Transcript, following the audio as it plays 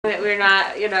we're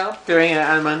not, you know. Doing it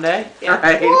on Monday? Yeah.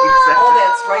 Right. Oh,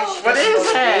 that's right. She What doesn't is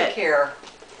go to it? daycare.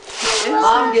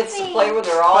 Mom gets to play with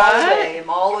her all What? day.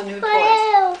 All the new toys.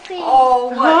 Play-Doh. Oh,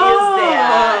 what is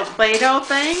that? Play-Doh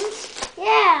thing?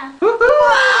 Yeah.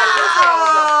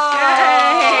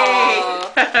 Yay!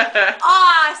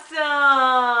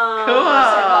 Awesome!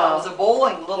 Cool. It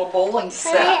was a little bowling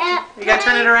set. You gotta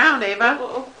turn it around, Ava.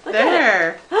 Look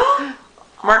There.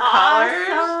 More colors?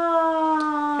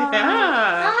 Awesome.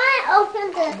 Yeah. I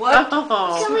open this. What?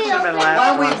 Oh, Can we should have been open- last Why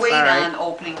don't we one, wait sorry. on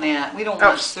opening that? We don't Oh.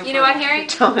 want super. You know what, Harry?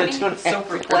 Don't do it.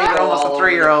 Super You're Play-Doh almost all a over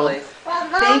the 3-year-old. place. Well,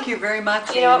 Mom, Thank you very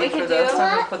much, You know what we Amy, can for this. do? I'm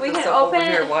gonna put We this can up over open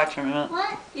here. it. Watch a minute.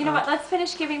 What? You know what? Let's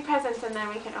finish giving presents and then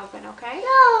we can open, okay? No,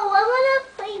 I want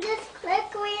to play this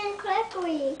quickly and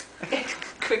quickly.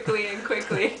 Quickly and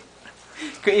quickly. You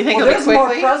think Well, it'll there's be more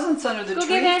quickly? presents under the Go give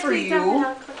tree Nancy for something. you.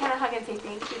 I'll kind of hug and say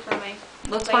thank you for me.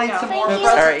 Let's Play-Doh. find some more Thank you.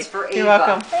 presents for Ava. You're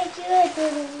welcome. Thank you,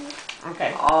 Anthony.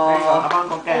 Okay. Oh. There you go. Have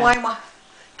Uncle Ken. Oh,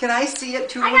 can I see it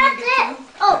too I when got you get this. to?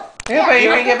 Oh, Yeah, but you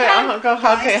yeah. can give it Uncle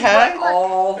Hug Can I a see hug. what-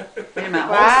 Oh, wait a minute.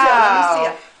 Hold Wow. still. Let me see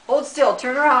it. Hold still.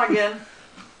 Turn around again.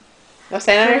 Now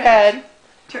stand on your head.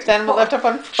 Turn, Stand lift up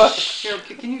one foot. Here,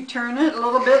 can you turn it a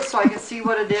little bit so I can see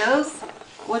what it is?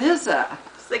 What is that?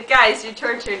 It's like, guys, you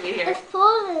tortured me here. It's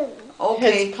falling.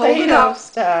 Okay, His hold it Play-Doh up.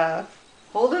 stuff.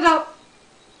 Hold it up.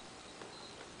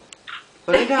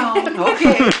 Put it down.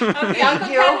 Okay. Okay, Thank Uncle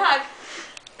you. Ken hug.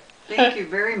 Thank you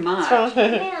very much.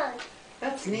 Man,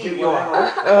 That's neat.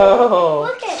 Oh.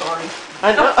 look at it. Sorry.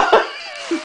 I know.